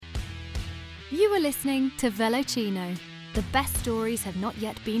You are listening to Velocino. The best stories have not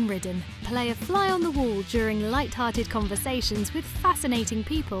yet been ridden. Play a fly on the wall during light-hearted conversations with fascinating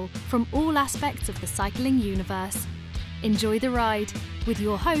people from all aspects of the cycling universe. Enjoy the ride with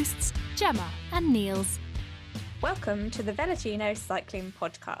your hosts, Gemma and Niels. Welcome to the Velocino Cycling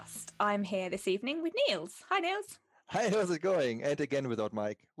Podcast. I'm here this evening with Niels. Hi, Niels. Hi, how's it going? And again without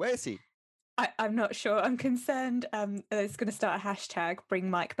Mike. Where is he? I'm not sure. I'm concerned. It's going to start a hashtag, bring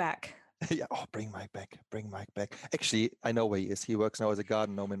Mike back. Yeah. Oh, bring Mike back. Bring Mike back. Actually, I know where he is. He works now as a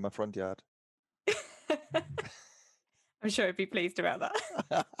garden gnome in my front yard. I'm sure he'd be pleased about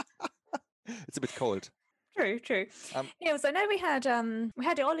that. It's a bit cold. True. Niels, I know we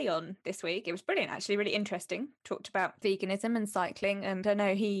had Ollie on this week. It was brilliant, actually, really interesting. Talked about veganism and cycling, and I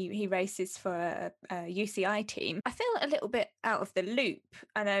know he races for a UCI team. I feel a little bit out of the loop.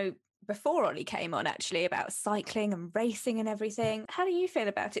 I know before Ollie came on, actually, about cycling and racing and everything. How do you feel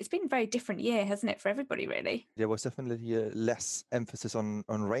about it? It's been a very different year, hasn't it, for everybody, really? There was definitely less emphasis on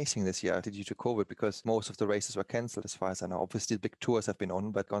racing this year due to COVID because most of the races were cancelled as far as I know. Obviously, the big tours have been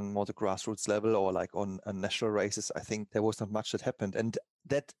on, but on more the grassroots level or like on national races, I think there was not much that happened. And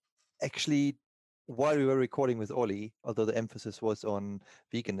that actually, while we were recording with Ollie, although the emphasis was on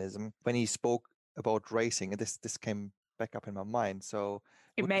veganism, when he spoke about racing, and this came back up in my mind. So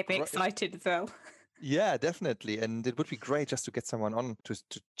it made me excited as well. Yeah, definitely. And it would be great just to get someone on to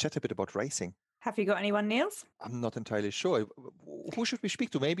chat a bit about racing. Have you got anyone, Niels? I'm not entirely sure. Who should we speak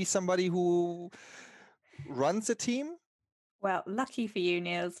to? Maybe somebody who runs a team? Well, lucky for you,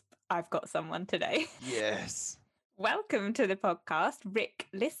 Niels, I've got someone today. Yes. Welcome to the podcast, Rick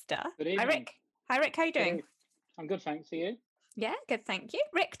Lister. Good evening. Hi, Rick. How are you doing? I'm good, thanks. Are you? Yeah, good, thank you.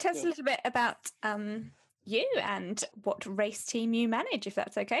 Rick, tell us a little bit about you and what race team you manage, if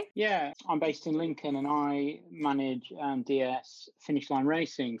that's okay. Yeah, I'm based in Lincoln and I manage DS Finishline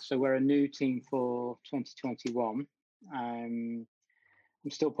Racing. So we're a new team for 2021. I'm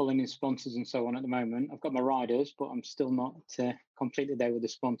still pulling in sponsors and so on at the moment. I've got my riders, but I'm still not completely there with the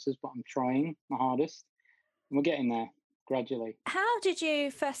sponsors, but I'm trying my hardest. And we're getting there gradually. How did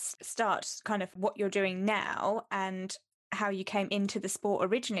you first start kind of what you're doing now and how you came into the sport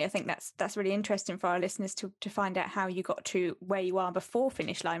originally? I think that's really interesting for our listeners to find out how you got to where you are before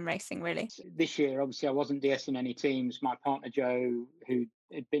Finishline Racing, really. This year, obviously, I wasn't DSing any teams. My partner, Joe, who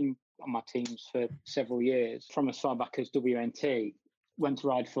had been on my teams for several years, from as far back as WNT, went to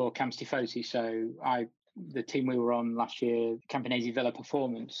ride for Camps Tifosi. So the team we were on last year, Campinese Vela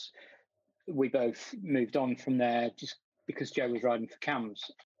Performance, we both moved on from there just because Joe was riding for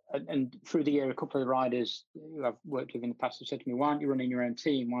Cams. And through the year, a couple of the riders who I've worked with in the past have said to me, why aren't you running your own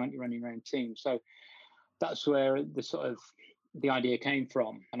team? Why aren't you running your own team? So that's where the idea came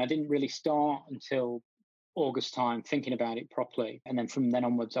from. And I didn't really start until August time thinking about it properly. And then from then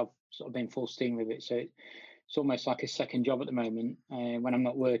onwards, I've sort of been full steam with it. So it's almost like a second job at the moment. When I'm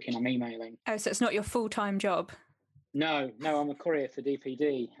not working, I'm emailing. Oh, so it's not your full-time job? No, I'm a courier for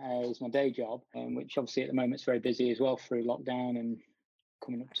DPD. It's my day job, which obviously at the moment is very busy as well through lockdown and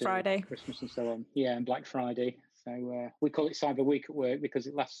coming up to Friday, Christmas and so on. Yeah, and Black Friday. So we call it Cyber Week at work because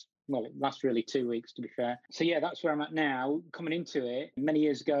it lasts really 2 weeks, to be fair. So yeah, that's where I'm at now. Coming into it, many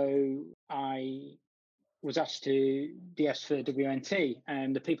years ago, I was asked to DS for WNT,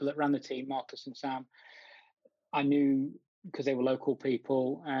 and the people that ran the team, Marcus and Sam, I knew because they were local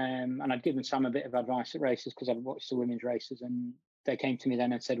people, and I'd given Sam a bit of advice at races because I'd watched the women's races, and they came to me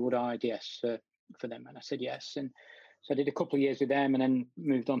then and said, would I DS for them? And I said yes. And so I did a couple of years with them and then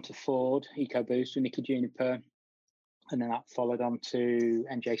moved on to Ford EcoBoost with Nicky Juniper. And then that followed on to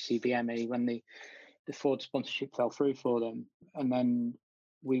NJCBME when the Ford sponsorship fell through for them. And then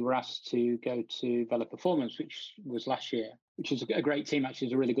we were asked to go to Vela Performance, which was last year, which was a great team. Actually, it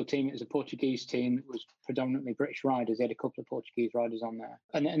was a really good team. It was a Portuguese team that was predominantly British riders. They had a couple of Portuguese riders on there.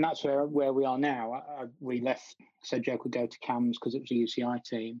 And that's where we are now. We left so Joe could go to Cams because it was a UCI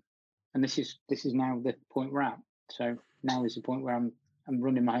team. And this is now the point we're at. So now is the point where I'm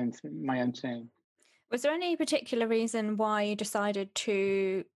running my own team. Was there any particular reason why you decided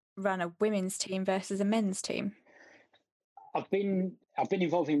to run a women's team versus a men's team? I've been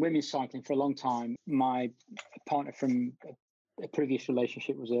involved in women's cycling for a long time. My partner from a previous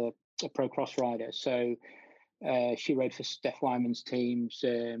relationship was a pro cross rider. So she rode for Steph Wyman's teams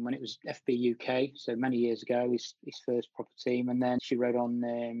when it was FB UK, so many years ago, his first proper team. And then she rode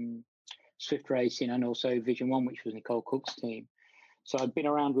on Swift Racing and also Vision One, which was Nicole Cook's team. So I'd been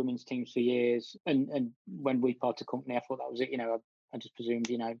around women's teams for years. And when we parted company, I thought that was it. I just presumed,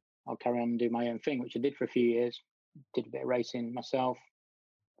 I'll carry on and do my own thing, which I did for a few years. Did a bit of racing myself.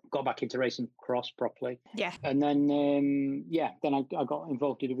 got back into racing cross properly. Yeah. And then, then I got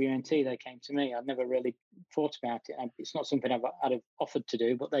involved with WNT. They came to me. I'd never really thought about it. It's not something I'd have offered to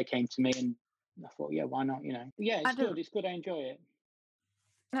do, but they came to me and I thought, yeah, why not, But yeah, it's good. It's good. I enjoy it.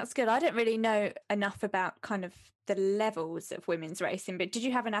 That's good. I don't really know enough about kind of the levels of women's racing, but did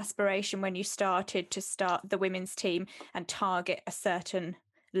you have an aspiration when you started to start the women's team and target a certain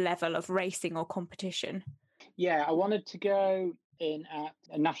level of racing or competition? Yeah, I wanted to go in at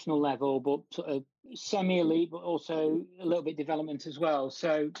a national level, but sort of semi-elite, but also a little bit development as well.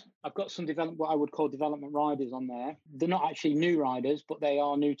 So I've got some what I would call development riders on there. They're not actually new riders, but they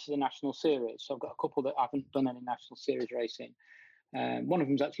are new to the national series. So I've got a couple that haven't done any national series racing. One of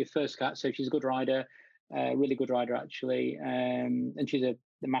them's actually a first cat, so she's a good rider, really good rider actually, and she's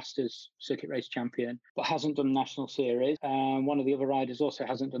the Masters circuit race champion, but hasn't done national series. One of the other riders also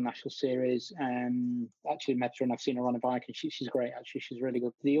hasn't done national series. Actually met her and I've seen her on a bike, and she's great actually. She's really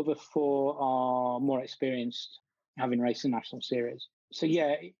good. The other 4 are more experienced, having raced the national series. So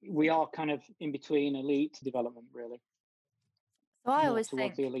yeah, we are kind of in between elite development really. So I always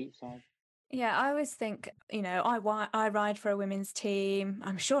think the elite side. Yeah, I always think, I ride for a women's team.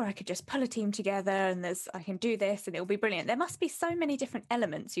 I'm sure I could just pull a team together and I can do this and it'll be brilliant. There must be so many different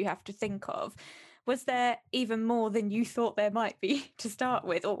elements you have to think of. Was there even more than you thought there might be to start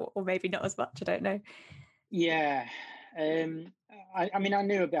with, or maybe not as much? I don't know. Yeah. I mean, I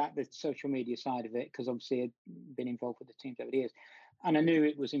knew about the social media side of it because obviously I'd been involved with the teams over the years. And I knew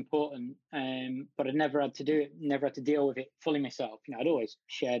it was important, but I never had to do it, never had to deal with it fully myself. I'd always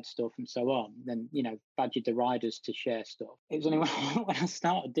shared stuff and so on. Then, badgered the riders to share stuff. It was only when I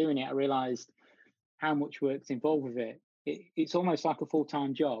started doing it, I realised how much work's involved with it. It's almost like a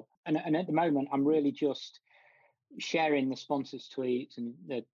full-time job. And at the moment, I'm really just sharing the sponsors' tweets and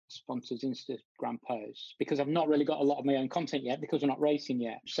the sponsors' Instagram posts because I've not really got a lot of my own content yet because we're not racing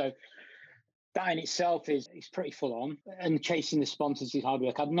yet. So that in itself is pretty full on, and chasing the sponsors is hard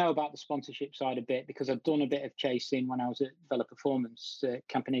work. I'd know about the sponsorship side a bit because I'd done a bit of chasing when I was at Vela Performance,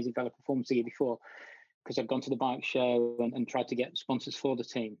 Campanese Vela Performance the year before, because I'd gone to the bike show and tried to get sponsors for the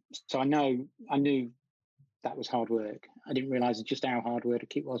team. So I knew that was hard work. I didn't realise just how hard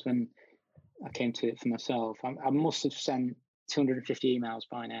work it was when I came to it for myself. I must have sent 250 emails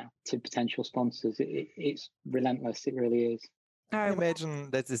by now to potential sponsors. It's relentless. It really is. I imagine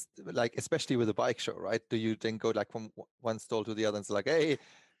that is like, especially with a bike show, right? Do you then go like from one stall to the other and say like, hey,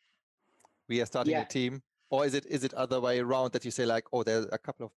 we are starting a team? Or is it other way around that you say like, oh, there's a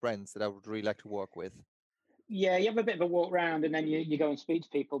couple of brands that I would really like to work with? Yeah, you have a bit of a walk around and then you go and speak to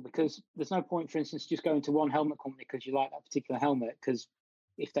people, because there's no point, for instance, just going to one helmet company because you like that particular helmet, because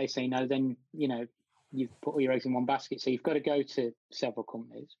if they say no, then, you've put all your eggs in one basket. So you've got to go to several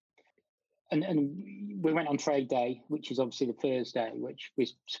companies. And we went on trade day, which is obviously the Thursday, which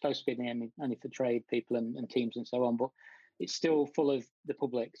was supposed to be only for trade people and teams and so on, but it's still full of the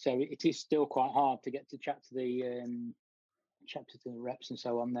public. So it is still quite hard to get to chat to the reps and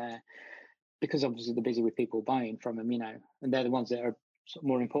so on there, because obviously they're busy with people buying from them, and they're the ones that are sort of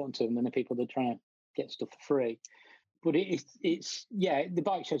more important to them than the people that are trying to get stuff for free. But it's the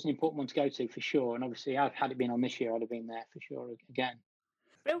bike show's an important one to go to for sure. And obviously, had it been on this year, I'd have been there for sure again.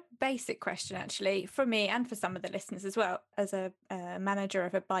 Real basic question, actually, for me and for some of the listeners as well. As a manager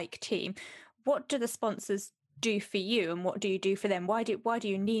of a bike team, what do the sponsors do for you, and what do you do for them? Why do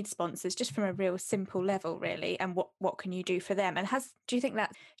you need sponsors, just from a real simple level, really? And what can you do for them? And do you think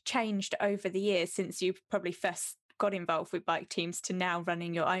that's changed over the years since you probably first got involved with bike teams to now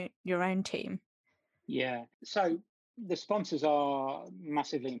running your own team? Yeah. So the sponsors are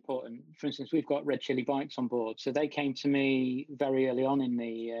massively important. For instance, we've got Red Chili Bikes on board, so they came to me very early on in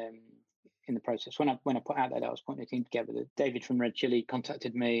the process. When I put out that I was putting a team together, David from Red Chili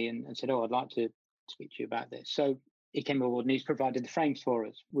contacted me and said, "Oh, I'd like to speak to you about this." So he came aboard and he's provided the frames for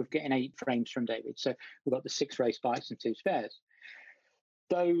us. We're getting 8 frames from David, so we've got the 6 race bikes and 2 spares.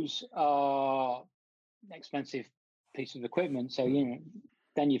 Those are expensive pieces of equipment. So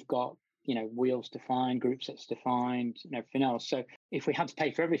then you've got wheels to find, group sets to find, and everything else. So if we had to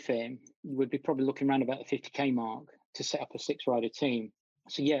pay for everything, we'd be probably looking around about the 50k mark to set up a 6-rider team.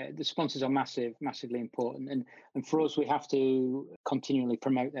 So the sponsors are massively important. And for us, we have to continually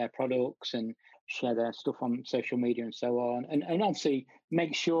promote their products and share their stuff on social media and so on. And obviously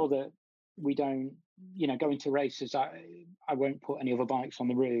make sure that we don't, go into races. I won't put any other bikes on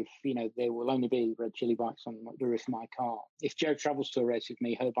the roof. There will only be Red Chili bikes on the roof of my car. If Jo travels to a race with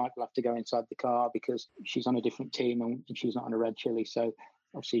me, her bike will have to go inside the car because she's on a different team and she's not on a Red Chili. So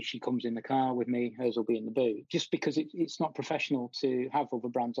obviously if she comes in the car with me, hers will be in the boot, just because it's not professional to have other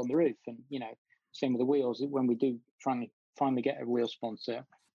brands on the roof. And, same with the wheels. When we do finally get a wheel sponsor,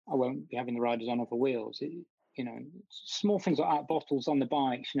 I won't be having the riders on other wheels. Small things like that, bottles on the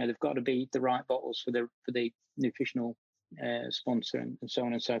bikes, they've got to be the right bottles for the nutritional sponsor and so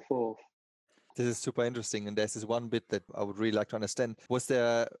on and so forth. This is super interesting. And there's this one bit that I would really like to understand. Was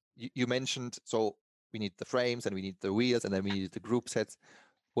there, you mentioned, so we need the frames and we need the wheels and then we need the group sets.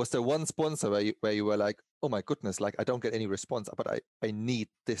 Was there one sponsor where you were like, oh my goodness, like I don't get any response, but I need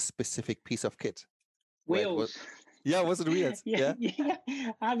this specific piece of kit? Wheels. Was it wheels? yeah.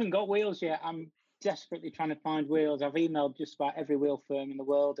 I haven't got wheels yet. I'm desperately trying to find wheels. I've emailed just about every wheel firm in the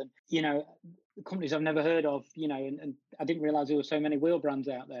world, and companies I've never heard of, and I didn't realize there were so many wheel brands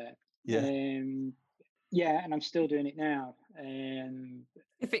out there. And I'm still doing it now.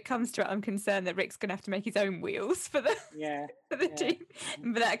 If it comes to it, I'm concerned that Rick's going to have to make his own wheels for the team.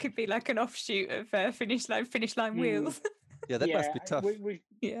 But that could be like an offshoot of Finishline wheels. Yeah, that must be tough. We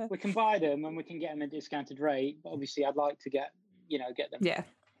can buy them and we can get them at a discounted rate. But obviously, I'd like to get them. Yeah.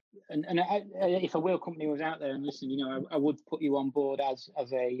 And if a wheel company was out there and listen, I would put you on board as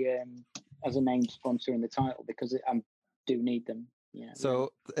a named sponsor in the title, because I do need them.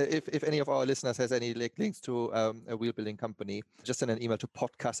 So if any of our listeners has any links to a wheel building company, just send an email to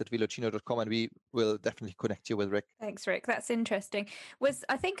podcast@velocino.com and we will definitely connect you with Rick. Thanks, Rick. That's interesting.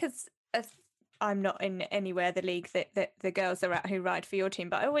 I think as I'm not in anywhere the league that the girls are at who ride for your team,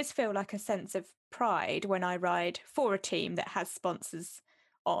 but I always feel like a sense of pride when I ride for a team that has sponsors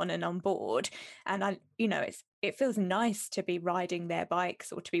on and on board, and it feels nice to be riding their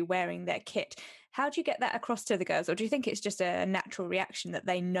bikes or to be wearing their kit. How do you get that across to the girls, or do you think it's just a natural reaction that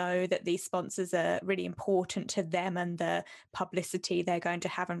they know that these sponsors are really important to them and the publicity they're going to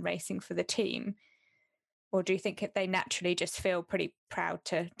have in racing for the team? Or do you think they naturally just feel pretty proud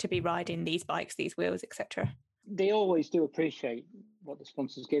to be riding these bikes, these wheels, etc.? They always do appreciate what the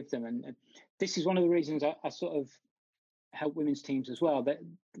sponsors give them, and this is one of the reasons I sort of help women's teams as well. That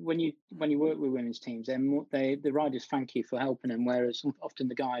when you work with women's teams, the riders thank you for helping them, whereas often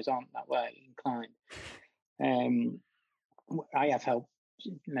the guys aren't that way inclined. I have helped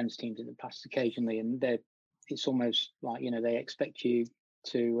men's teams in the past occasionally, and it's almost like they expect you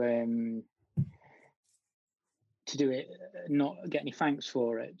to do it, not get any thanks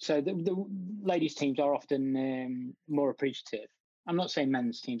for it. So the ladies' teams are often more appreciative. I'm not saying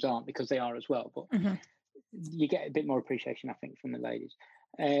men's teams aren't, because they are as well, but you get a bit more appreciation, I think, from the ladies.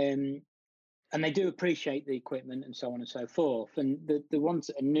 And they do appreciate the equipment and so on and so forth. And the ones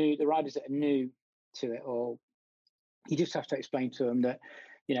that are new, the riders that are new to it all, you just have to explain to them that,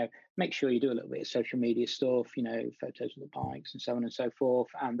 make sure you do a little bit of social media stuff, photos of the bikes and so on and so forth,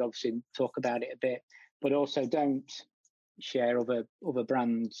 and obviously talk about it a bit, but also don't share other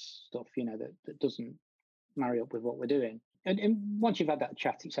brands stuff, that doesn't marry up with what we're doing. And once you've had that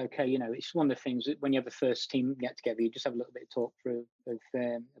chat, it's okay. It's one of the things that when you have the first team get together, you just have a little bit of talk through, a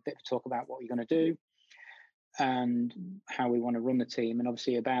bit of talk about what you're going to do and how we want to run the team, and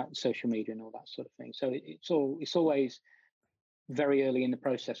obviously about social media and all that sort of thing. So it's always very early in the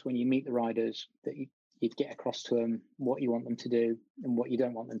process when you meet the riders that you'd get across to them what you want them to do and what you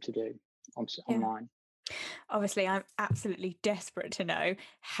don't want them to do online. Obviously, I'm absolutely desperate to know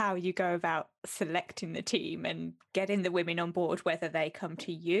how you go about selecting the team and getting the women on board, whether they come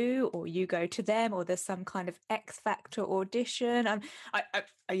to you or you go to them, or there's some kind of X Factor audition.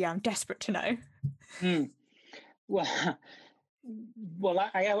 I'm desperate to know. Well,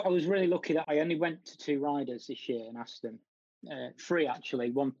 I was really lucky that I only went to 2 riders this year and asked them. 3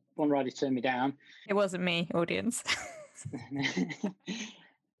 actually. One rider turned me down. It wasn't me, audience.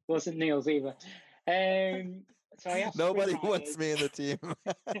 Wasn't Neil's either. So I asked Nobody wants me in the team.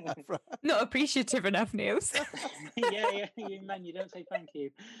 Not appreciative enough, Niels. yeah, you don't say thank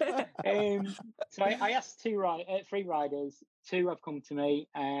you. So I asked 3 riders. 2 have come to me,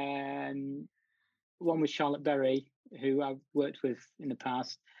 and one was Charlotte Berry, who I've worked with in the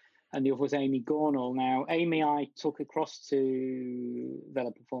past, and the other was Amy Gornall. Now, Amy I took across to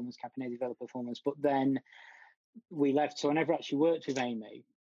Velo Performance, Caponese Velo Performance, but then we left, so I never actually worked with Amy.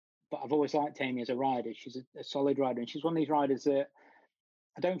 But I've always liked Amy as a rider. She's a solid rider, and she's one of these riders that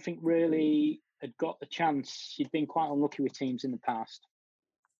I don't think really had got the chance. She'd been quite unlucky with teams in the past,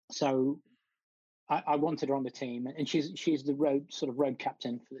 so I wanted her on the team, and she's the road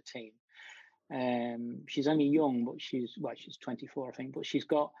captain for the team. She's only young, but she's 24, I think, but she's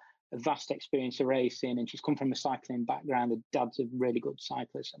got a vast experience of racing, and she's come from a cycling background. Her dad's a really good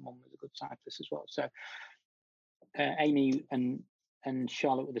cyclist, and mum was a good cyclist as well. So Amy and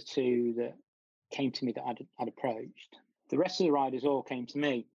Charlotte were the 2 that came to me that I'd approached. The rest of the riders all came to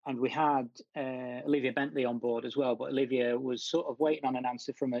me, and we had Olivia Bentley on board as well, but Olivia was sort of waiting on an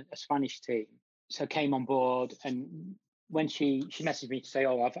answer from a Spanish team. So came on board, and when she messaged me to say,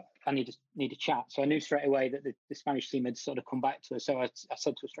 I need a chat. So I knew straight away that the Spanish team had sort of come back to her. So I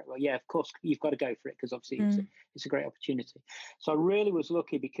said to her straight away, yeah, of course, you've got to go for it, because obviously it's a great opportunity. So I really was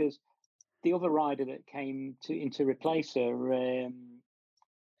lucky, because the other rider that came in to replace her,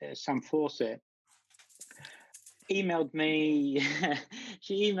 Sam Fawcett, emailed me.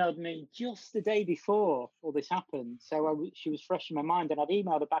 She emailed me just the day before all this happened. So she was fresh in my mind, and I'd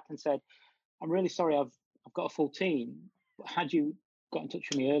emailed her back and said, I'm really sorry, I've got a full team. Had you got in touch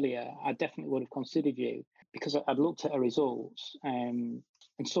with me earlier, I definitely would have considered you, because I'd looked at her results and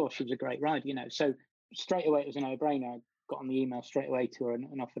saw she was a great rider, So straight away, it was a no-brainer. I got on the email straight away to her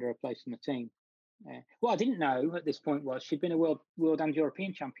and offered her a place in the team. What I didn't know at this point was she'd been a world and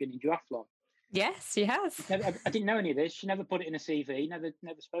European champion in duathlon. Yes, she has. I didn't know any of this. She never put it in a CV, never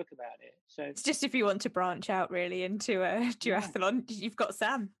spoke about it. So it's just if you want to branch out really into a duathlon, you've got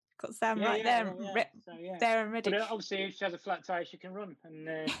Sam. There and ready. But obviously, if she has a flat tire, she can run and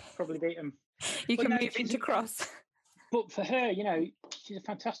probably beat them. You can move into cross. But for her, she's a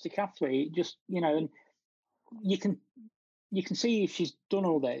fantastic athlete. Just and you can see if she's done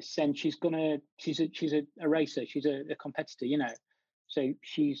all this, and she's a racer. She's a competitor. So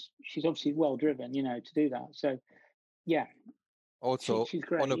she's obviously well driven. To do that. So yeah. Also, she's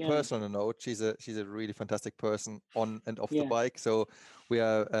great, on a personal note, she's a really fantastic person on and off the Yeah. bike. So we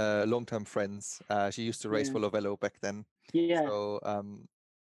are long-term friends. She used to race for Lovello back then. Yeah. So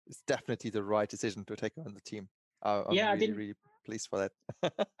it's definitely the right decision to take her on the team. I'm really pleased for that.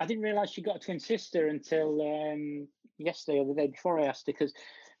 I didn't realise she got a twin sister until yesterday or the day before I asked her, because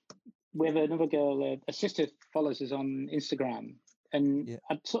we have another girl, a sister follows us on Instagram. And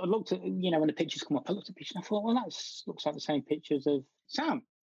I sort of looked at, when the pictures come up, I looked at the picture and I thought, well, that looks like the same pictures of Sam.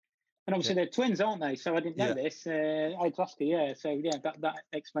 And obviously they're twins, aren't they? So I didn't know this. I had to ask her, So that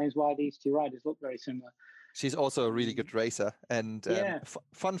explains why these two riders look very similar. She's also a really good racer. And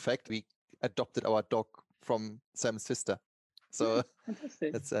fun fact, we adopted our dog from Sam's sister. So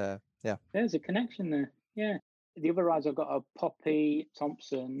fantastic. It's There's a connection there. Yeah. The other riders I've got are Poppy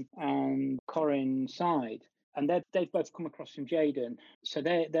Thompson and Corinne Side. And they've both come across from Jaden. So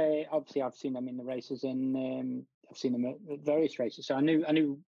they obviously, I've seen them in the races, and I've seen them at various races. So I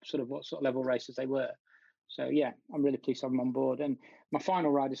knew sort of what sort of level racers they were. So yeah, I'm really pleased to have them on board. And my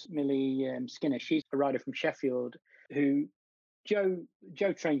final rider is Millie Skinner. She's a rider from Sheffield who Joe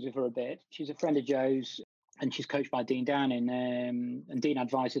trains with her a bit. She's a friend of Joe's, and she's coached by Dean Downing. And Dean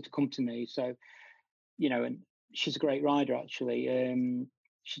advised her to come to me. So, and she's a great rider actually.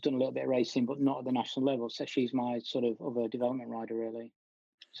 She's done a little bit of racing, but not at the national level. So she's my sort of other development rider, really.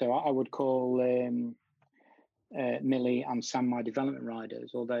 So I would call Millie and Sam my development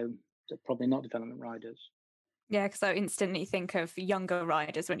riders, although they're probably not development riders. Yeah, because I instantly think of younger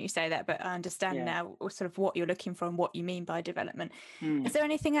riders when you say that, but I understand now sort of what you're looking for and what you mean by development. Is there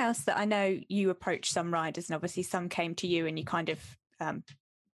anything else that I know you approach some riders, and obviously some came to you and you kind of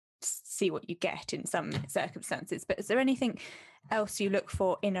see what you get in some circumstances, but is there anything else you look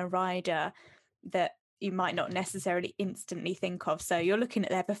for in a rider that you might not necessarily instantly think of? So you're looking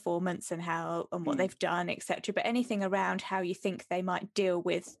at their performance and what they've done, etc., but anything around how you think they might deal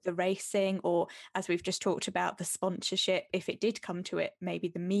with the racing, or as we've just talked about, the sponsorship, if it did come to it, maybe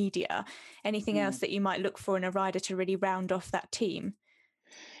the media, anything else that you might look for in a rider to really round off that team?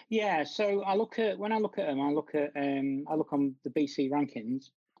 Yeah, so when I look at them, I look on the BC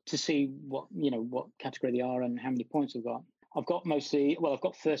rankings to see what category they are and how many points I've got. I've got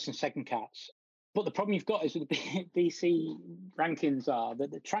first and second cats. But the problem you've got is with the BC rankings are that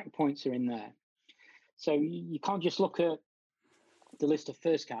the track points are in there. So you can't just look at the list of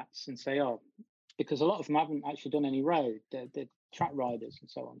first cats and say, because a lot of them haven't actually done any road. They're track riders and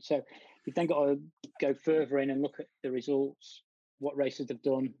so on. So you've then got to go further in and look at the results, what races they've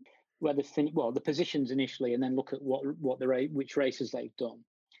done, where the positions initially, and then look at which races they've done.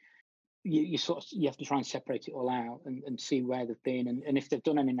 You have to try and separate it all out and see where they've been, and if they've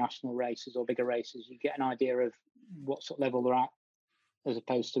done any national races or bigger races, you get an idea of what sort of level they're at, as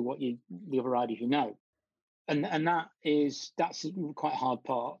opposed to the other riders and that's quite a hard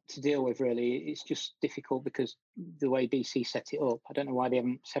part to deal with, really. It's just difficult because the way BC set it up, I don't know why they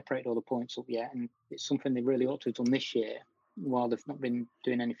haven't separated all the points up yet, and it's something they really ought to have done this year while they've not been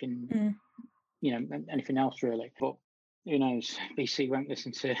doing anything anything else really. But who knows? BC won't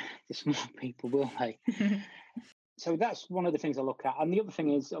listen to the smart people, will they? So that's one of the things I look at. And the other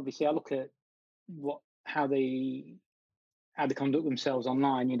thing is, obviously, I look at how they conduct themselves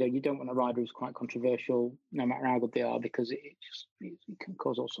online. You don't want a rider who's quite controversial, no matter how good they are, because it can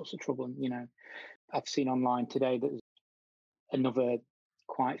cause all sorts of trouble. And, I've seen online today that there's another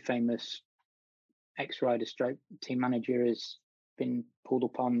quite famous ex-rider stroke team manager has been pulled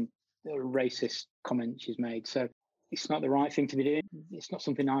up on a racist comment she's made. So it's not the right thing to be doing. It's not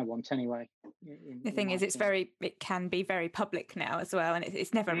something I want anyway. The thing is, it can be very public now as well, and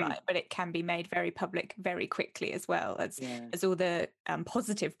it's never right, but it can be made very public very quickly as well, as all the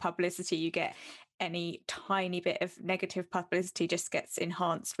positive publicity you get. Any tiny bit of negative publicity just gets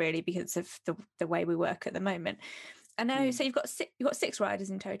enhanced really because of the way we work at the moment. I know. So you've got 6 riders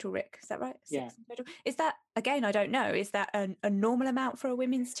in total, Rick. Is that right? 6 in total. Is that, again, I don't know, is that a normal amount for a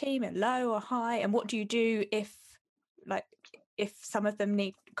women's team, a low or high? And what do you do if some of them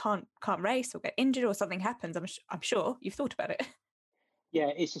can't race or get injured or something happens? I'm sure you've thought about it. Yeah,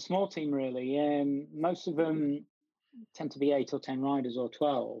 it's a small team really. Most of them tend to be 8 or 10 riders or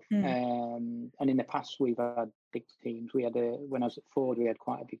 12. And in the past we've had big teams. We had when I was at Ford, we had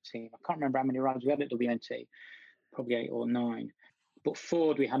quite a big team. I can't remember how many riders we had at WNT. Probably 8 or 9. But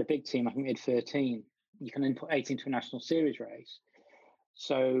Ford, we had a big team. I think we had 13. You can then put 8 into a national series race.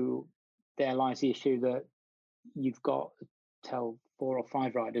 So there lies the issue that you've got to tell 4 or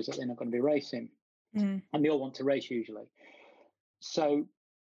 5 riders that they're not going to be racing. And they all want to race usually. So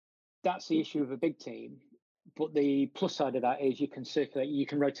that's the issue of a big team. But the plus side of that is you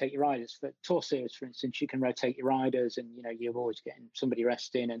can rotate your riders. For Tour Series, for instance, you can rotate your riders and, you're always getting somebody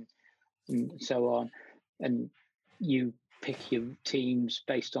resting and so on. And you pick your teams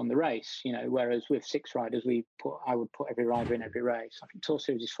based on the race, whereas with 6 riders, I would put every rider in every race. I think Tour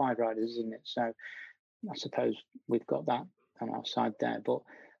Series is 5 riders, isn't it? So I suppose we've got that on our side there. But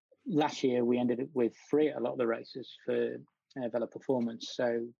last year we ended up with 3 at a lot of the races for Velo Performance.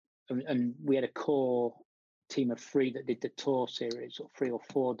 So, and we had a core team of 3 that did the Tour Series, or 3 or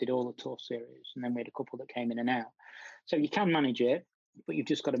 4 did all the Tour Series. And then we had a couple that came in and out. So you can manage it, but you've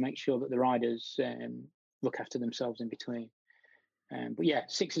just got to make sure that the riders look after themselves in between. But yeah,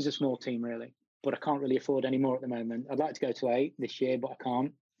 6 is a small team really, but I can't really afford any more at the moment. I'd like to go to 8 this year, but I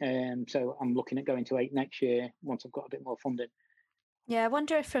can't. So I'm looking at going to 8 next year once I've got a bit more funding. Yeah, I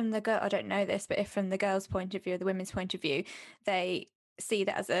wonder if from the girl, I don't know this, but if from the girls' point of view, the women's point of view, they see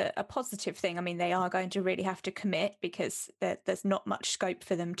that as a positive thing. I mean, they are going to really have to commit because there's not much scope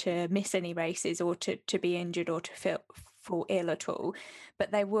for them to miss any races or to be injured or to fall ill at all.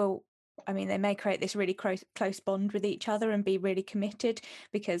 But they will, I mean, they may create this really close bond with each other and be really committed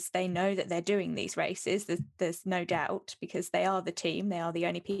because they know that they're doing these races. There's no doubt because they are the team. They are the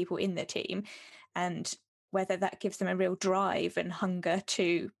only people in the team. And whether that gives them a real drive and hunger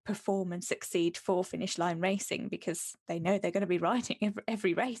to perform and succeed for Finishline Racing because they know they're going to be riding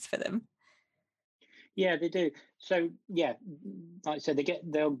every race for them. Yeah, they do. So, yeah, like I said,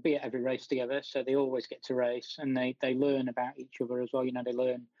 they'll be at every race together, so they always get to race and they learn about each other as well. They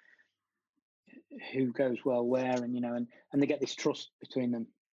learn who goes well where and they get this trust between them.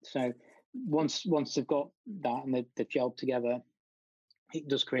 So once they've got that and they've gelled together, it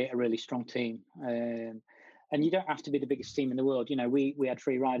does create a really strong team. And you don't have to be the biggest team in the world. We had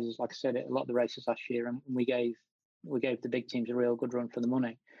 3 riders, like I said, at a lot of the races last year, and we gave the big teams a real good run for the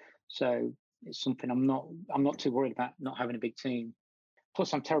money. So it's something I'm not too worried about not having a big team.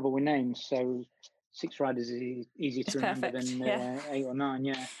 Plus, I'm terrible with names, so 6 riders is easier to remember than 8 or 9.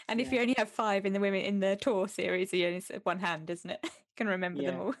 Yeah. And if you only have 5 in the women in the Tour Series, you only have one hand, isn't it? You can remember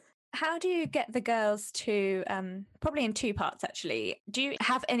them all. How do you get the girls to, probably in 2 parts actually, do you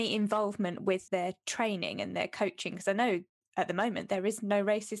have any involvement with their training and their coaching? Because I know at the moment there is no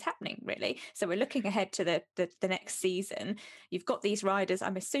races happening really. So we're looking ahead to the next season. You've got these riders,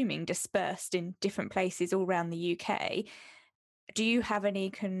 I'm assuming, dispersed in different places all around the UK. Do you have any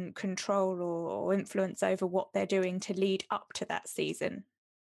control or influence over what they're doing to lead up to that season?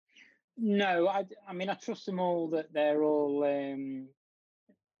 No, I mean, I trust them all that they're all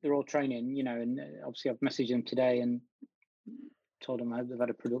training, and obviously I've messaged them today and told them I hope they've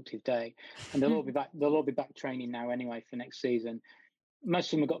had a productive day, and they'll all be back. They'll all be back training now anyway for next season. Most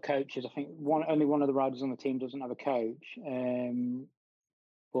of them have got coaches. I think only one of the riders on the team doesn't have a coach,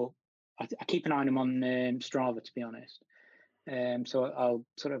 but I keep an eye on them on Strava, to be honest. So I'll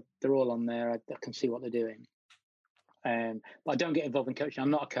they're all on there. I can see what they're doing. But I don't get involved in coaching.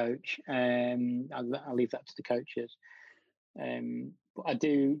 I'm not a coach. I'll leave that to the coaches. But I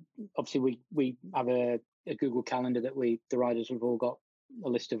do. Obviously, we have a Google Calendar that the riders have all got a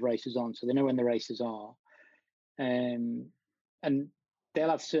list of races on, so they know when the races are. And they'll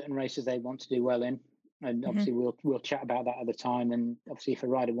have certain races they want to do well in, and obviously we'll chat about that at the time. And obviously, if a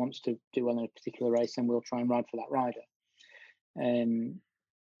rider wants to do well in a particular race, then we'll try and ride for that rider.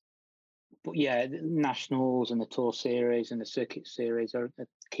 But yeah, the Nationals and the Tour Series and the Circuit Series are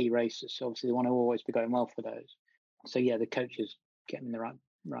key races. So obviously, they want to always be going well for those. So yeah, the coaches get them in the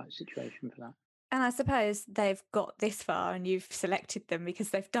right situation for that. And I suppose they've got this far and you've selected them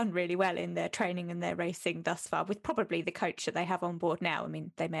because they've done really well in their training and their racing thus far, with probably the coach that they have on board now. I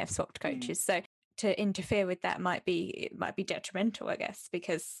mean, they may have swapped coaches. So to interfere with that might be detrimental, I guess,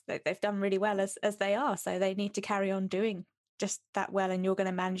 because they've done really well as they are. So they need to carry on doing just that well, and you're going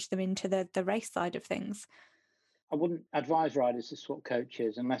to manage them into the race side of things. I wouldn't advise riders to swap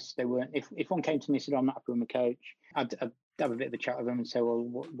coaches unless they weren't. If one came to me and said, "I'm not happy with my coach," I'd have a bit of a chat with them and say, "Well,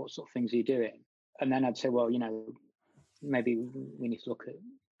 what sort of things are you doing?" And then I'd say, "Well, maybe we need to look at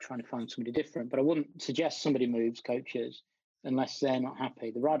trying to find somebody different." But I wouldn't suggest somebody moves coaches unless they're not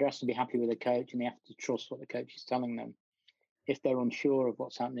happy. The rider has to be happy with the coach, and they have to trust what the coach is telling them. If they're unsure of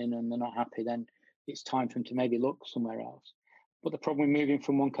what's happening and they're not happy, then it's time for them to maybe look somewhere else. But the problem with moving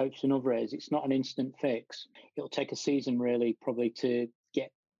from one coach to another is it's not an instant fix. It'll take a season really probably to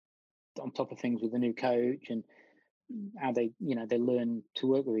get on top of things with the new coach and how they learn to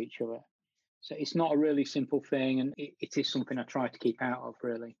work with each other. So it's not a really simple thing, and it is something I try to keep out of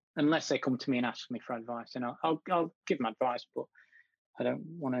really, unless they come to me and ask me for advice, and I'll give them advice, but I don't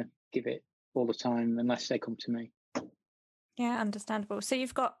want to give it all the time unless they come to me. Yeah, understandable. So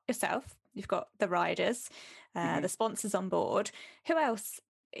you've got yourself, you've got the riders, the sponsors on board. Who else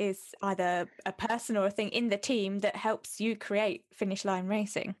is either a person or a thing in the team that helps you create Finishline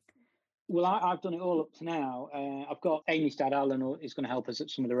Racing? Well, I've done it all up to now. I've got Amy's dad, Alan, who is going to help us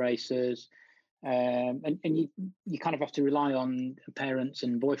at some of the races. And you kind of have to rely on parents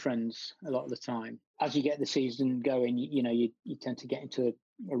and boyfriends a lot of the time. As you get the season going, you tend to get into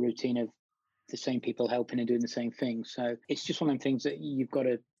a routine of the same people helping and doing the same thing. So it's just one of them things that you've got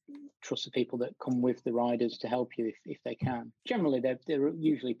to trust the people that come with the riders to help you if they can. Generally, they're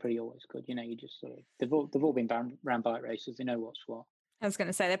usually pretty always good. You just sort of they've all been round bike races. They know what's what. I was going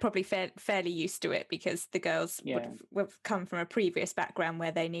to say they're probably fairly used to it because the girls would have come from a previous background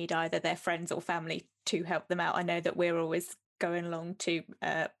where they need either their friends or family to help them out. I know that we're always going along to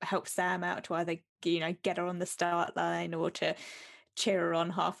help Sam out to either get her on the start line or to cheer her on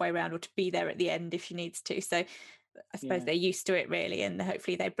halfway around or to be there at the end if she needs to. So I suppose they're used to it really, and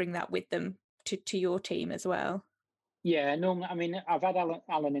hopefully they bring that with them to your team as well. Yeah, normally, I mean, I've had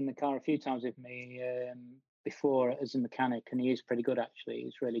Alan in the car a few times with me before as a mechanic, and he is pretty good actually.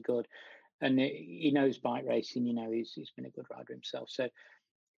 He's really good, and he knows bike racing. He's been a good rider himself, so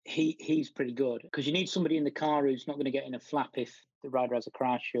he's pretty good. Because you need somebody in the car who's not going to get in a flap if the rider has a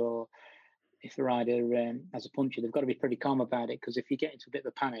crash or if the rider has a puncture. They've got to be pretty calm about it, because if you get into a bit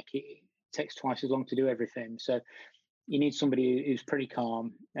of a panic, it takes twice as long to do everything. So you need somebody who's pretty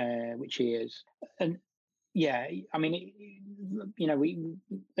calm, which he is. And yeah, I mean, we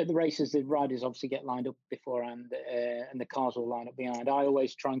at the races, the riders obviously get lined up beforehand, and the cars will line up behind. I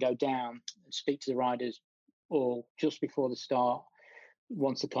always try and go down and speak to the riders all just before the start.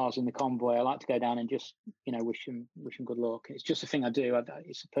 Once the car's in the convoy, I like to go down and just wish them good luck. It's just a thing I do.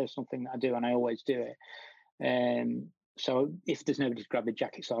 It's a personal thing that I do, and I always do it. So if there's nobody to grab the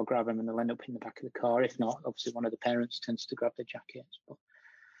jackets, I'll grab them, and they'll end up in the back of the car. If not, obviously one of the parents tends to grab the jackets. But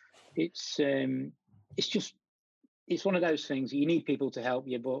it's one of those things. You need people to help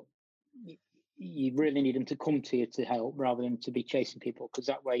you, but you really need them to come to you to help rather than to be chasing people, because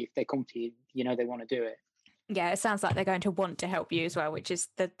that way, if they come to you, they want to do it. Yeah, it sounds like they're going to want to help you as well, which is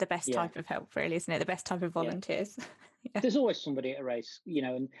the best type of help, really, isn't it? The best type of volunteers. Yeah. There's always somebody at a race,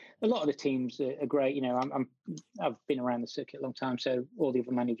 and a lot of the teams are great. I've been around the circuit a long time, so all the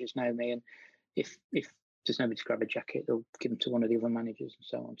other managers know me. And if there's nobody to grab a jacket, they'll give them to one of the other managers and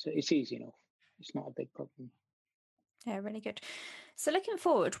so on. So it's easy enough. It's not a big problem. Yeah, really good. So looking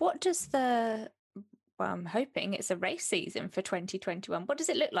forward, what does I'm hoping it's a race season for 2021. What does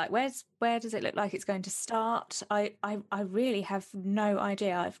it look like? Where does it look like it's going to start? I really have no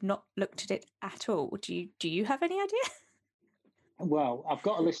idea. I've not looked at it at all. Do you have any idea? Well, I've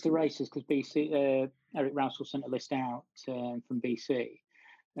got a list of races because BC Eric Rousel sent a list out from BC.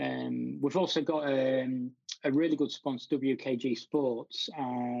 We've also got a really good sponsor, WKG Sports,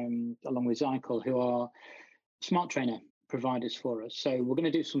 along with Zycle, who are smart trainer providers for us. So we're going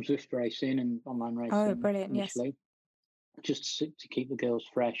to do some Zwift racing and online racing. Oh, brilliant! Initially, yes, just to keep the girls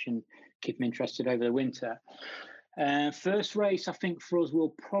fresh and keep them interested over the winter. First race, I think for us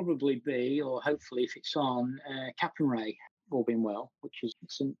will probably be, or hopefully if it's on, Captain Ray, all being well, which is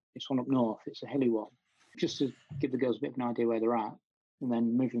it's one up north. It's a hilly one, just to give the girls a bit of an idea where they're at. And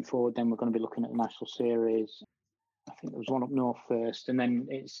then moving forward, then we're going to be looking at the National Series. I think there was one up north first, and then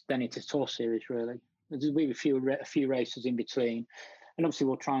it's a Tour Series really. There'll be a few races in between, and obviously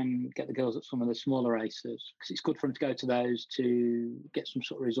we'll try and get the girls at some of the smaller races because it's good for them to go to those to get some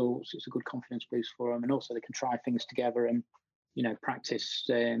sort of results. It's a good confidence boost for them, and also they can try things together and practice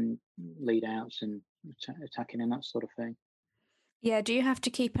lead outs and attacking and that sort of thing. Yeah, do you have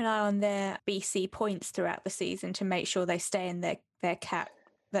to keep an eye on their BC points throughout the season to make sure they stay in their cap,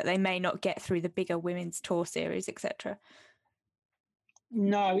 that they may not get through the bigger women's tour series, etc.?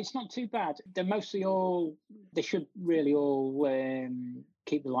 No, it's not too bad. They're mostly they should really all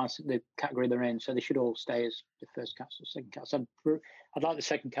keep the category they're in, so they should all stay as the first cats or second cats. I'd like the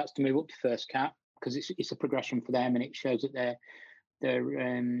second cats to move up to first cat, because it's a progression for them, and it shows that they're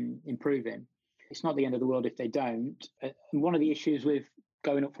improving. It's not the end of the world if they don't. And one of the issues with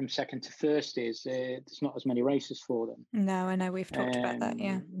going up from second to first is there's not as many races for them. No, I know we've talked about that.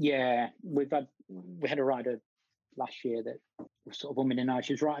 Yeah, we had a rider last year that was sort of umming and ahhing.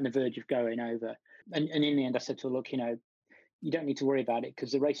 She was right on the verge of going over, and in the end, I said to her, "Look, you don't need to worry about it,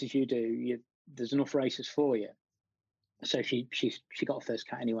 because the races you do, there's enough races for you." So she got a first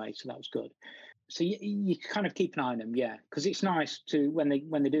cat anyway, so that was good. So you kind of keep an eye on them, yeah, because it's nice to when they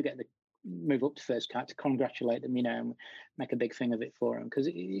do get the move up to first cat, to congratulate them, and make a big thing of it for them, because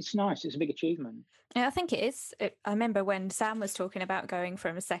it's nice. It's a big achievement. Yeah, I think it is. I remember when Sam was talking about going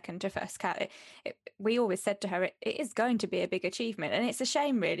from a second to first cat, we always said to her, it is going to be a big achievement. And it's a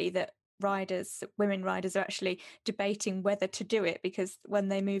shame, really, that women riders are actually debating whether to do it, because when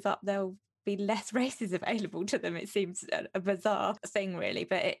they move up, they'll be less races available to them. It seems a bizarre thing, really,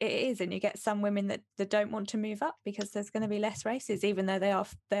 but it is. And you get some women that don't want to move up because there's going to be less races, even though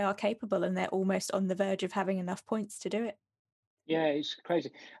they are capable and they're almost on the verge of having enough points to do it. Yeah, it's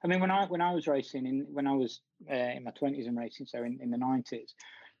crazy. I mean, when I was racing, when I was in my 20s and racing, so in the 90s,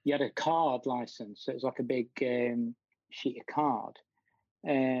 you had a card license. So it was like a big sheet of card,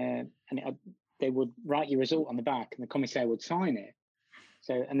 and they would write your result on the back, and the commissaire would sign it.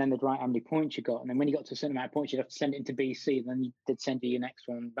 So, and then they'd write how many points you got, and then when you got to a certain amount of points, you'd have to send it into BC, and then they'd send you your next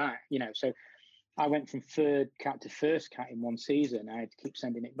one back. So I went from third cat to first cat in one season. I had to keep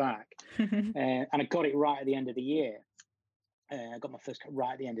sending it back, and I got it right at the end of the year. I got my first cat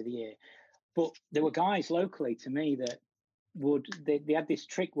right at the end of the year. But there were guys locally to me that they had this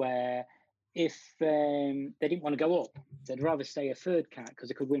trick where if they didn't want to go up, they'd rather stay a third cat, because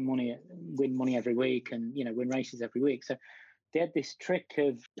they could win money every week, and win races every week. So they had this trick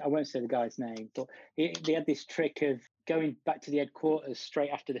of, I won't say the guy's name, but they had this trick of going back to the headquarters straight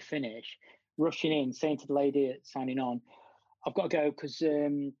after the finish, rushing in, saying to the lady signing on, "I've got to go because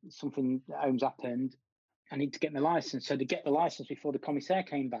something at home's happened. I need to get my license." So to get the license before the commissaire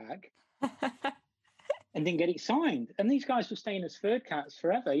came back and didn't get it signed. And these guys were staying as third cats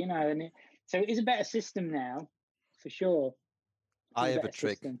forever, so it is a better system now, for sure. I have a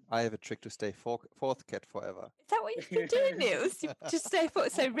trick. I have a trick to stay fourth cat forever. Is that what you've been doing, Niels? You just stay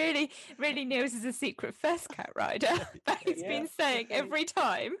fourth. So really, Niels is a secret first cat rider. But he's been saying every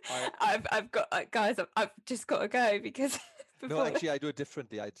time, I've got guys, I've just got to go because. No, actually, I do it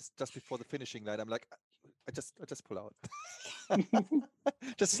differently. I just before the finishing line, I'm like, I just pull out.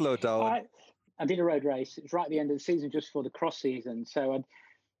 Just slow down. I did a road race. It was right at the end of the season, just for the cross season. So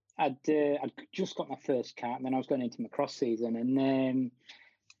I'd just got my first cat, and then I was going into my cross season, and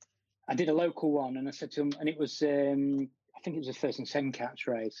I did a local one, and I said to him, and it was I think it was a first and second cats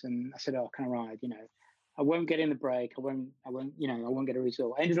race, and I said, "Oh, can I ride? I won't get in the break. I won't get a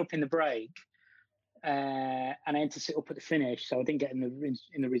result." I ended up in the break, and I had to sit up at the finish, so I didn't get in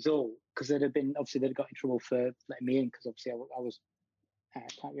the result, because they'd got in trouble for letting me in, because obviously I was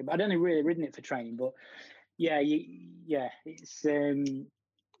but I'd only really ridden it for training. But it's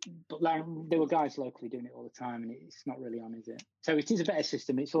but there were guys locally doing it all the time, and it's not really on, is it? So it is a better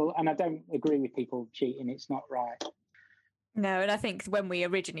system. It's all, and I don't agree with people cheating. It's not right. No, and I think when we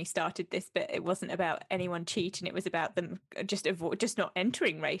originally started this bit, it wasn't about anyone cheating. It was about them just not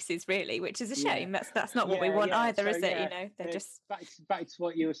entering races, really, which is a shame. That's not what we want either, is it? They're just back to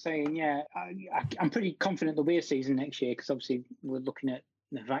what you were saying. Yeah, I'm pretty confident there'll be a season next year, because obviously we're looking at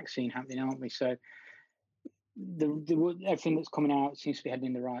the vaccine happening, aren't we? So everything that's coming out seems to be heading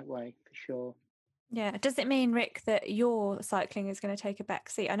in the right way, for sure. Yeah. Does it mean, Rick, that your cycling is going to take a back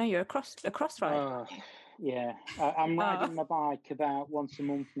seat? I know you're a cross rider. Yeah, I'm riding my bike about once a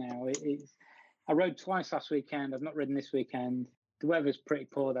month now. I rode twice last weekend. I've not ridden this weekend. The weather's pretty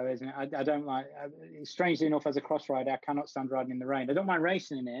poor, though, isn't it? I don't like. Strangely enough, as a cross rider, I cannot stand riding in the rain. I don't mind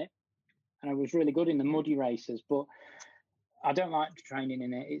racing in it, and I was really good in the muddy races, but I don't like training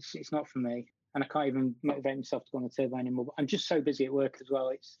in it. It's not for me, and I can't even motivate myself to go on the turbo anymore. But I'm just so busy at work as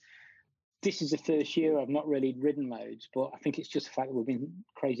well. This is the first year I've not really ridden loads, but I think it's just the fact that we've been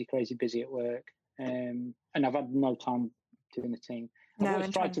crazy busy at work. And I've had no time doing the team. I've always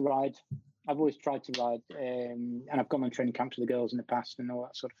tried to ride, and I've gone on training camps with the girls in the past and all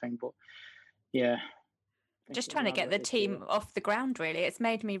that sort of thing. But yeah, just trying to get the team off the ground, really. It's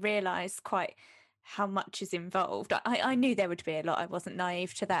made me realise quite how much is involved. I knew there would be a lot. I wasn't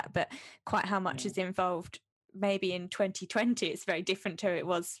naive to that, but quite how much is involved. Maybe in 2020 it's very different to it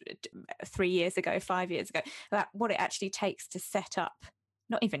was 3 years ago, 5 years ago, about what it actually takes to set up,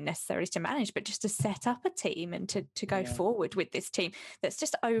 not even necessarily to manage, but just to set up a team and to go forward with this team that's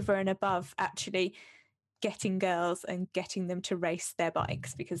just over and above actually getting girls and getting them to race their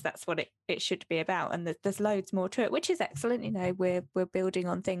bikes, because that's what it should be about. And there's loads more to it, which is excellent. We're building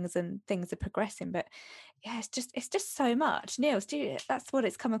on things and things are progressing, but yeah, it's just so much. Niels, that's what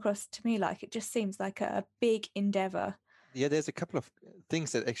it's come across to me like. It just seems like a big endeavor. Yeah, there's a couple of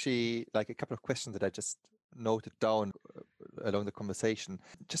things that actually, like a couple of questions that I just noted down along the conversation,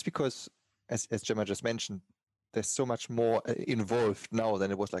 just because as Gemma just mentioned, there's so much more involved now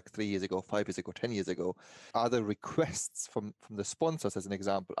than it was like 3 years ago, 5 years ago, 10 years ago. Are the requests from the sponsors, as an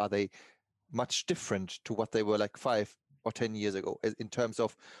example, are they much different to what they were like 5 or 10 years ago in terms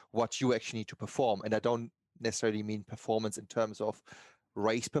of what you actually need to perform? And I don't necessarily mean performance in terms of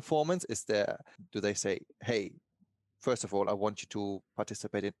race performance. Do they say, hey, first of all, I want you to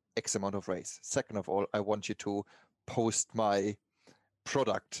participate in X amount of race. Second of all, I want you to post my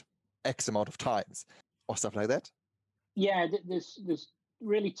product X amount of times, or stuff like that? Yeah, there's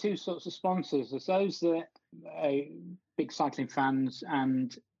really two sorts of sponsors. There's those that are big cycling fans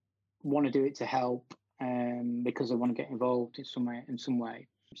and want to do it to help because they want to get involved in some way.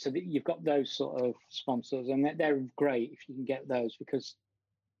 So you've got those sort of sponsors, and they're great if you can get those, because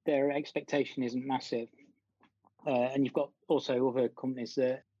their expectation isn't massive. And you've got also other companies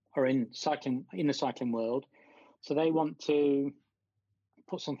that are in the cycling world, so they want to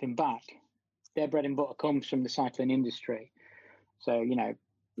put something back. Their bread and butter comes from the cycling industry. So,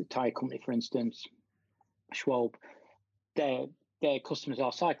 the tyre company, for instance, Schwalbe, their customers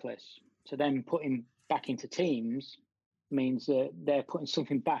are cyclists. So then putting back into teams means that they're putting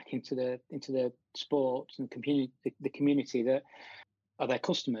something back into the sports and the community that are their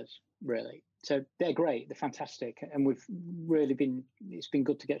customers, really. So they're great, they're fantastic, and it's been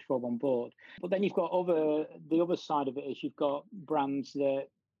good to get Schwalbe on board. But then you've got the other side of it is you've got brands that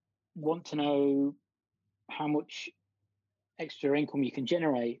want to know how much extra income you can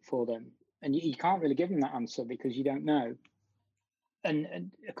generate for them, and you can't really give them that answer because you don't know.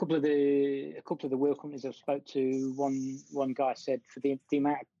 And a couple of the wheel companies I've spoke to, one guy said for the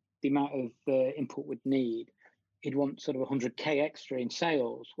amount of input we'd need, he'd want sort of 100k extra in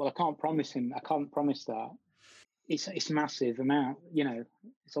sales. Well, I can't promise that. It's a massive amount,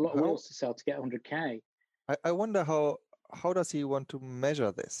 it's a lot of wheels to sell to get 100k. I wonder how does he want to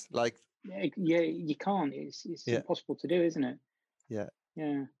measure this? Like, yeah, you can't. It's impossible to do, isn't it?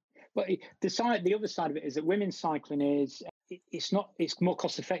 Yeah. But the other side of it is that women's cycling it's more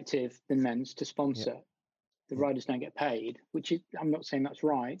cost effective than men's to sponsor. The riders don't get paid, which I'm not saying that's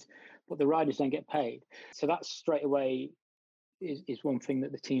right, but the riders don't get paid. So that's straight away is one thing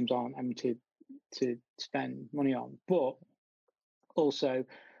that the teams aren't having to spend money on. But also,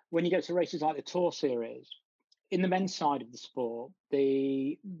 when you go to races like the Tour Series, in the men's side of the sport,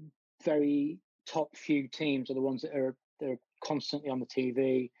 the very top few teams are the ones that are constantly on the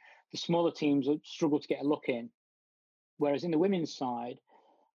TV. The smaller teams struggle to get a look in. Whereas in the women's side,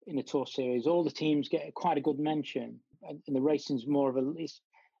 in the Tour Series, all the teams get quite a good mention, and the racing's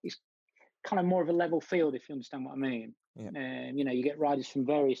it's kind of more of a level field, if you understand what I mean. You get riders from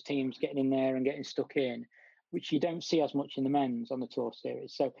various teams getting in there and getting stuck in, which you don't see as much in the men's on the Tour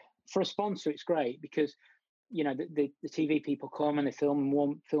Series. So for a sponsor, it's great because the TV people come and they film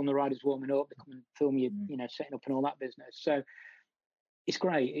the riders warming up. They come and film you, setting up and all that business. So it's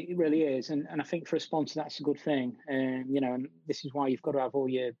great. It really is. And I think for a sponsor, that's a good thing. And this is why you've got to have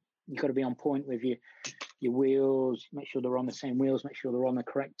you've got to be on point with your wheels, make sure they're on the same wheels, make sure they're on the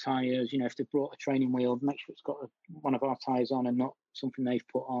correct tyres. If they've brought a training wheel, make sure it's got one of our tyres on and not something they've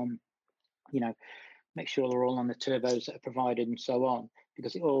put on. Make sure they're all on the turbos that are provided and so on,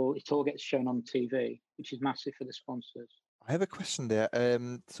 because it all gets shown on TV, which is massive for the sponsors. I have a question there.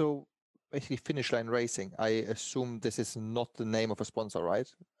 So basically, Finishline Racing, I assume this is not the name of a sponsor, right?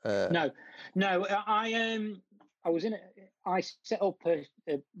 No. I set up a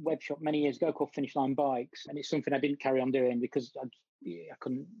web shop many years ago called Finishline Bikes, and it's something I didn't carry on doing because I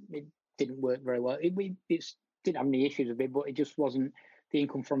couldn't. It didn't work very well. It didn't have any issues with it, but it just wasn't. The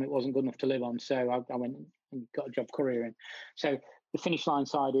income from it wasn't good enough to live on, so I went and got a job couriering. So the Finishline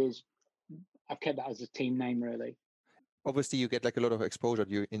side I've kept that as a team name, really. Obviously, you get like a lot of exposure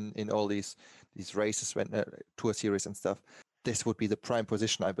in all these races, when Tour Series and stuff. This would be the prime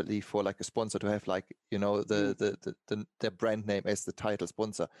position, I believe, for like a sponsor to have, like, their brand name as the title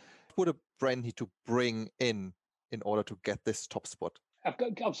sponsor. would a brand need to bring in order to get this top spot? I've got,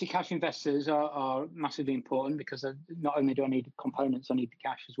 obviously, cash investors are massively important, because not only do I need components, I need the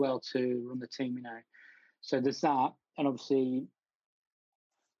cash as well to run the team, So there's that. And obviously,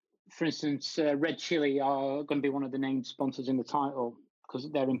 for instance, Red Chili are going to be one of the named sponsors in the title, because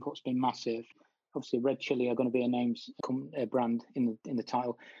their input's been massive. Obviously, Red Chili are going to be a brand in the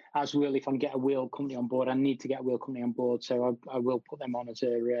title. As will, if I can get a wheel company on board, I need to get a wheel company on board, so I will put them on as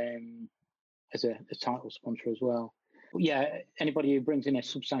a title sponsor as well. But yeah, anybody who brings in a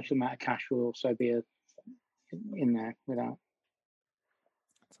substantial amount of cash will also be in there with that.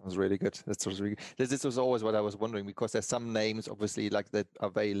 Sounds really good. That sounds really good. This was always what I was wondering, because there's some names obviously like that are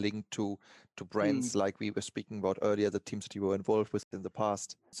very linked to brands like we were speaking about earlier, the teams that you were involved with in the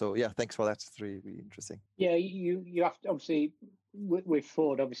past. So yeah, thanks for that. It's really, really interesting. Yeah, you have to, obviously, with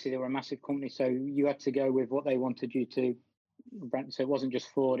Ford, obviously they were a massive company, so you had to go with what they wanted you to brand. So it wasn't just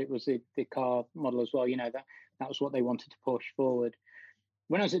Ford, it was the car model as well. That was what they wanted to push forward.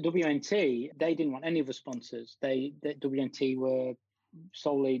 When I was at WNT, they didn't want any other sponsors. WNT were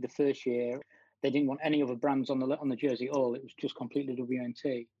solely, the first year, they didn't want any other brands on the jersey at all. It was just completely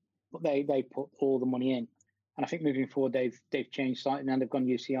WNT. But they put all the money in. And I think moving forward, they've changed slightly. Now they've gone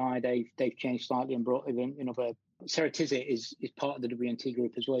UCI. They've changed slightly and brought in other. Ceratizit is part of the WNT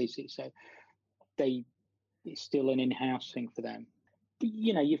group as well. You see, so it's still an in-house thing for them. But,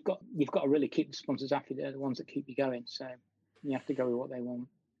 you've got to really keep the sponsors happy. They're the ones that keep you going. So you have to go with what they want.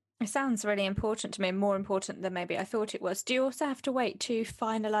 It sounds really important to me, more important than maybe I thought it was. Do you also have to wait to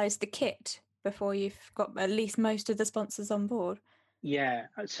finalise the kit before you've got at least most of the sponsors on board? Yeah,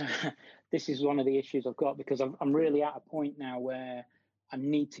 so this is one of the issues I've got, because I'm really at a point now where I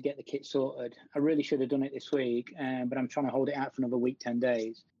need to get the kit sorted. I really should have done it this week, but I'm trying to hold it out for another week, 10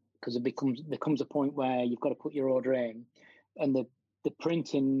 days, because there comes a point where you've got to put your order in, and the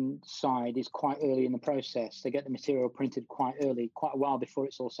printing side is quite early in the process. They get the material printed quite early, quite a while before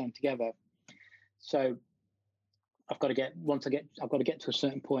it's all sewn together. So I've got to get to a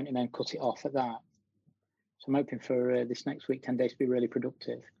certain point and then cut it off at that. So I'm hoping for this next week, 10 days, to be really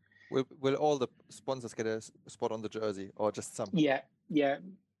productive. Will all the sponsors get a spot on the jersey, or just some? Yeah,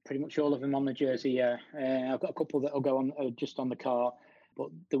 pretty much all of them on the jersey. Yeah, I've got a couple that will go on just on the car, but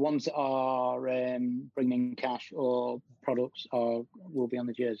the ones that are bringing cash or products will be on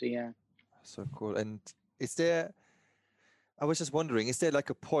the jersey. Yeah. So cool. And I was just wondering, is there like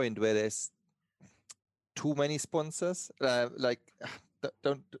a point where there's too many sponsors? Don't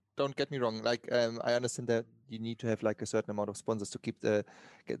get me wrong. I understand that you need to have like a certain amount of sponsors to get the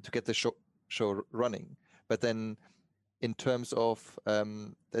show running. But then, in terms of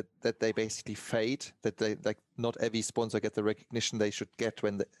that they basically fade, that they like not every sponsor get the recognition they should get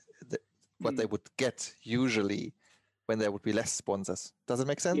when what they would get usually when there would be less sponsors. Does it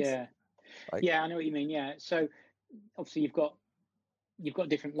make sense? Yeah. Yeah, I know what you mean. Yeah. So obviously you've got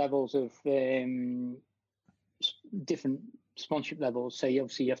different levels of different sponsorship levels. So you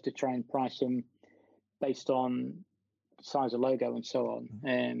have to try and price them based on size of logo and so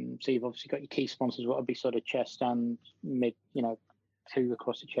on. So you've obviously got your key sponsors, what would be sort of chest and mid, 2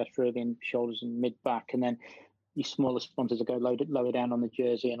 across the chest really, and shoulders and mid back, and then your smaller sponsors that go lower down on the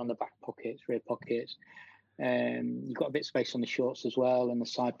jersey and on the back pockets, rear pockets. You've got a bit of space on the shorts as well and the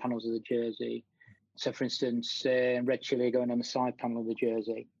side panels of the jersey. So for instance, Red Chili going on the side panel of the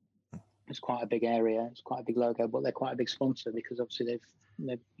jersey. It's quite a big area. It's quite a big logo, but they're quite a big sponsor because obviously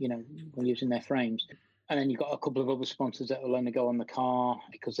they're using their frames. And then you've got a couple of other sponsors that will only go on the car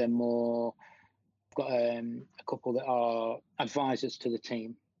because they're more. Got a couple that are advisors to the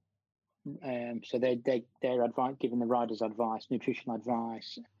team. So they're giving the riders advice, nutritional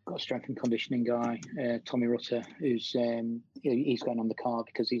advice. Got a strength and conditioning guy, Tommy Rutter, who's he's going on the car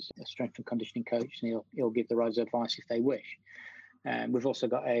because he's a strength and conditioning coach, and he'll give the riders advice if they wish. We've also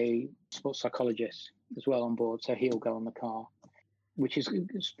got a sports psychologist as well on board, so he'll go on the car. Which is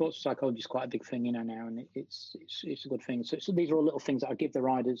sports psychology is quite a big thing, now, and it's a good thing. So these are all little things that I give the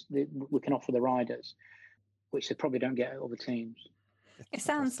riders. We can offer the riders, which they probably don't get at other teams. It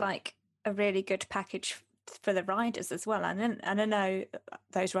sounds like a really good package for the riders as well. And I know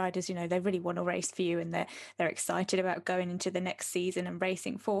those riders, they really want to race for you, and they're excited about going into the next season and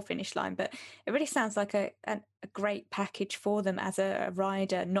racing for Finishline. But it really sounds like a great package for them as a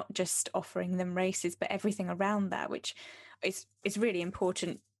rider, not just offering them races, but everything around that, which is really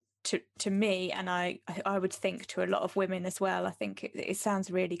important to me, and I would think to a lot of women as well. I think it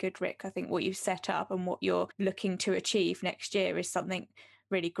sounds really good, Rick. I think what you've set up and what you're looking to achieve next year is something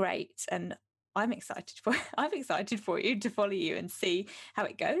really great, and I'm excited for you to follow you and see how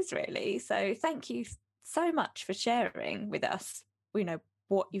it goes, really. So thank you so much for sharing with us,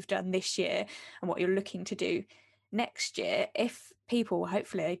 what you've done this year and what you're looking to do next year. If people,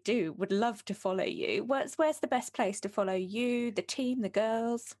 hopefully they do, would love to follow you, where's the best place to follow you, the team, the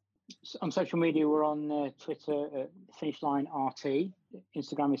girls? On social media, we're on Twitter at Finishline RT,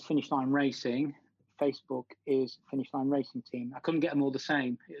 Instagram is Finishline Racing, Facebook is Finishline Racing Team. I couldn't get them all the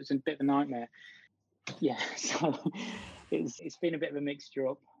same. It was a bit of a nightmare. Yeah, so it's been a bit of a mixture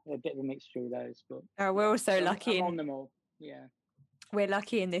of those. But we're also lucky. I'm on them all. Yeah. We're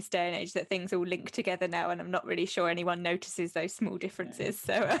lucky in this day and age that things all link together now, and I'm not really sure anyone notices those small differences.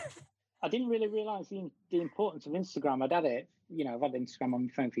 Yeah. So I didn't really realise the importance of Instagram. I'd had it, I've had Instagram on my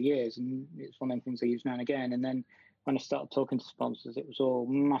phone for years, and it's one of them things I use now and again. And then when I started talking to sponsors, it was all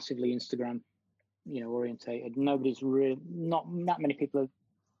massively Instagram, orientated. Not that many people are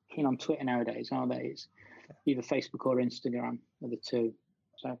keen on Twitter nowadays, are they? It's either Facebook or Instagram are the two.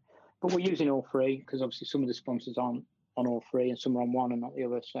 So, but we're using all three because obviously some of the sponsors aren't on all three and some are on one and not the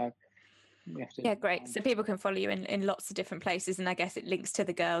other. So we have to. Yeah, great. So people can follow you in lots of different places, and I guess it links to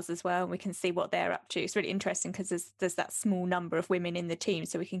the girls as well, and we can see what they're up to. It's really interesting because there's that small number of women in the team,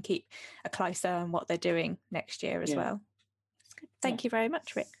 so we can keep a closer on what they're doing next year as well. Thank you very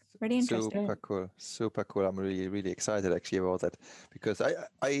much, Rick. Really interesting. Super cool. I'm really, really excited actually about that, because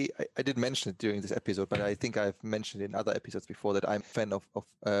I did mention it during this episode, but I think I've mentioned in other episodes before that I'm a fan of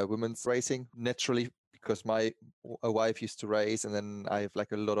women's racing naturally, because my wife used to race, and then I have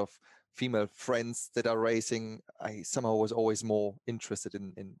like a lot of female friends that are racing. I somehow was always more interested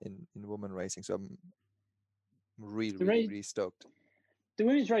in women racing, so I'm really stoked. The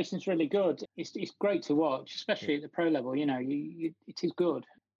women's racing is really good. It's great to watch, especially at the pro level. It is good.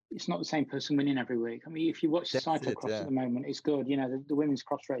 It's not the same person winning every week. I mean, if you watch the cyclocross at the moment, it's good. The women's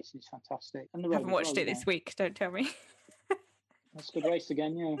cross racing is fantastic. And I haven't watched it this week. Don't tell me. That's a good race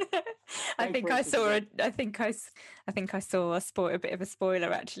again, yeah. I think I saw a bit of a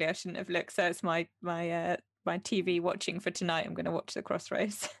spoiler. Actually, I shouldn't have looked. So it's my TV watching for tonight. I'm going to watch the cross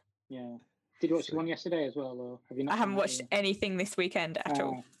race. Yeah. Did you watch the one yesterday as well, or have you not? I haven't watched anything this weekend at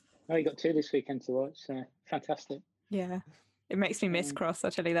all. Oh, you got two this weekend to watch. Fantastic. Yeah, it makes me miss cross.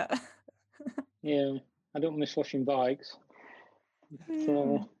 I'll tell you that. Yeah, I don't miss washing bikes.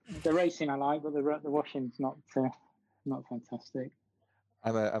 The racing I like, but the washing's not fantastic.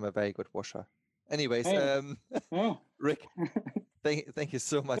 I'm a very good washer. Anyways, Rick, thank you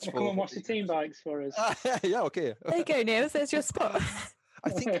so much for. Come and wash the team bikes for us. Yeah, okay. There you go, Niels. There's your spot.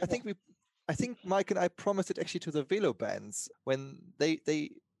 I think Mike and I promised it actually to the Velo bands when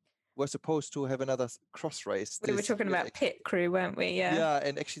they were supposed to have another cross race. We were talking about pit crew, weren't we? Yeah. Yeah,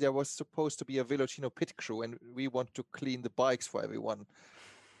 and actually there was supposed to be a Velocino pit crew, and we want to clean the bikes for everyone.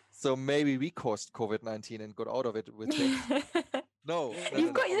 So maybe we caused COVID-19 and got out of it with it. No.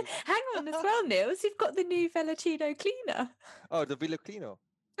 You've got hang on as well, Niels. You've got the new Velocino cleaner. Oh, the Velocino.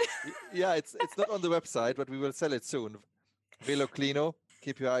 Yeah, it's not on the website, but we will sell it soon. Velocino.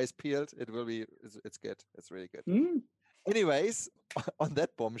 Keep your eyes peeled. It's good. It's really good. Anyways, on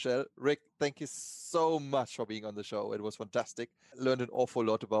that bombshell, Rick, thank you so much for being on the show. It was fantastic. Learned an awful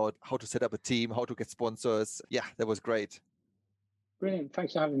lot about how to set up a team, how to get sponsors. Yeah, that was great. Brilliant.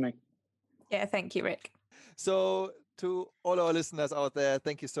 Thanks for having me. Yeah, thank you, Rick. So to all our listeners out there,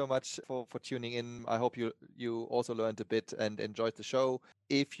 thank you so much for tuning in. I hope you also learned a bit and enjoyed the show.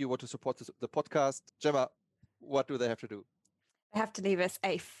 If you want to support the podcast, Gemma, what do they have to do? They have to leave us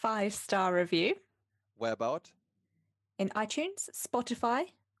a 5-star review. Where about? In iTunes, Spotify.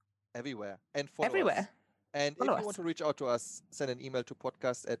 Everywhere. And follow everywhere. Us. And if you want to reach out to us, send an email to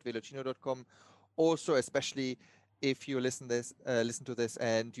podcast@velocino.com. Also, especially if you listen to this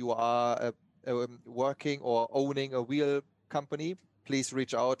and you are working or owning a wheel company, please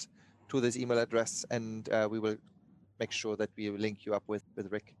reach out to this email address, and we will make sure that we link you up with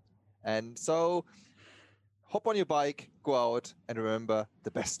Rick. And so hop on your bike, go out, and remember,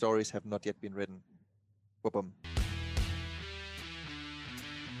 the best stories have not yet been written. Boom.